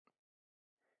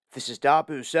This is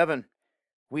Dabu7.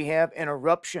 We have an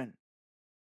eruption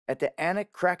at the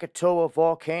Anak Krakatau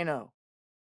volcano.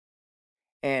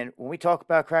 And when we talk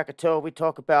about Krakatau, we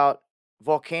talk about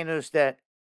volcanoes that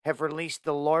have released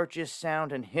the largest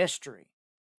sound in history.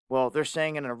 Well, they're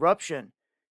saying an eruption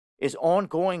is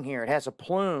ongoing here. It has a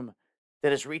plume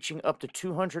that is reaching up to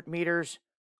 200 meters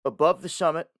above the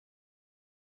summit.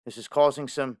 This is causing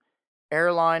some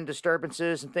airline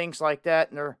disturbances and things like that.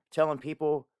 And they're telling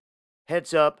people,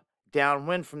 heads up,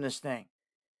 downwind from this thing.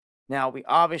 Now, we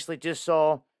obviously just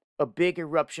saw a big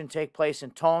eruption take place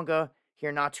in Tonga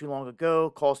here not too long ago,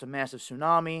 caused a massive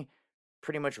tsunami,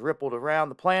 pretty much rippled around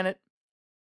the planet.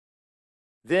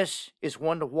 This is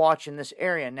one to watch in this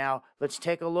area. Now, let's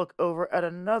take a look over at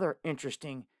another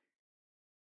interesting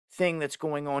thing that's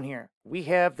going on here. We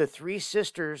have the Three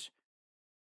Sisters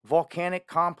volcanic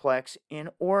complex in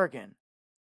Oregon.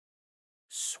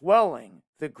 Swelling.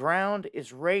 The ground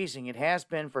is raising. It has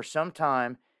been for some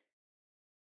time.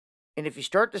 And if you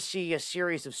start to see a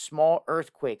series of small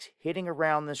earthquakes hitting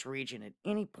around this region at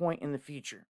any point in the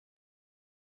future,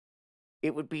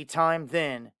 it would be time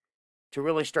then to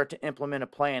really start to implement a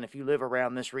plan if you live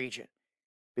around this region.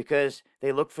 Because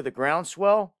they look for the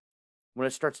groundswell. When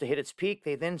it starts to hit its peak,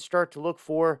 they then start to look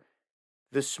for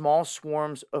the small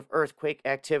swarms of earthquake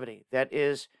activity. That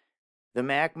is the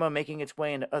magma making its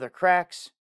way into other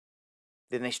cracks.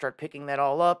 Then they start picking that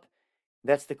all up.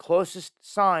 That's the closest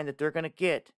sign that they're going to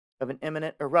get of an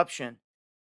imminent eruption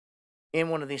in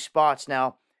one of these spots.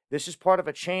 Now, this is part of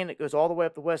a chain that goes all the way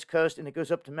up the west coast, and it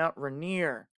goes up to Mount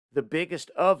Rainier, the biggest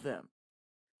of them.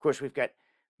 Of course, we've got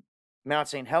Mount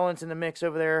St. Helens in the mix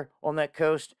over there on that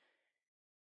coast.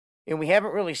 And we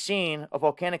haven't really seen a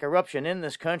volcanic eruption in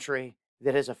this country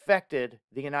that has affected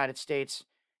the United States,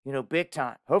 big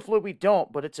time. Hopefully we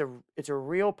don't, but it's a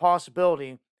real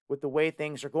possibility with the way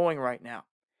things are going right now.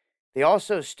 They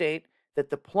also state that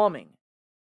the plumbing,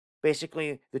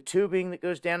 basically the tubing that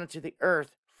goes down into the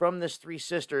earth from this Three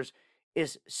Sisters,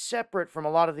 is separate from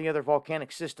a lot of the other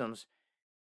volcanic systems.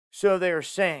 So they are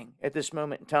saying at this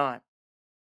moment in time.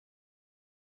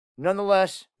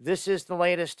 Nonetheless, this is the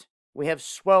latest. We have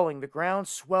swelling, the ground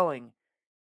swelling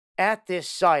at this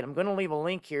site. I'm going to leave a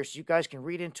link here so you guys can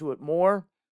read into it more.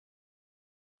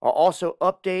 I'll also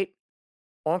update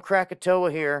on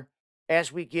Krakatoa here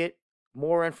as we get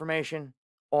more information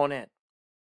on it.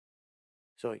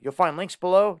 So you'll find links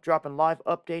below, dropping live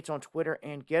updates on Twitter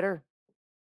and Getter.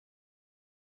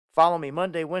 Follow me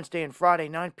Monday, Wednesday, and Friday,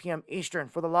 9 p.m. Eastern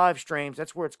for the live streams.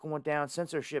 That's where it's going down,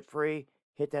 censorship free.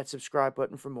 Hit that subscribe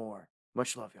button for more.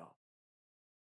 Much love, y'all.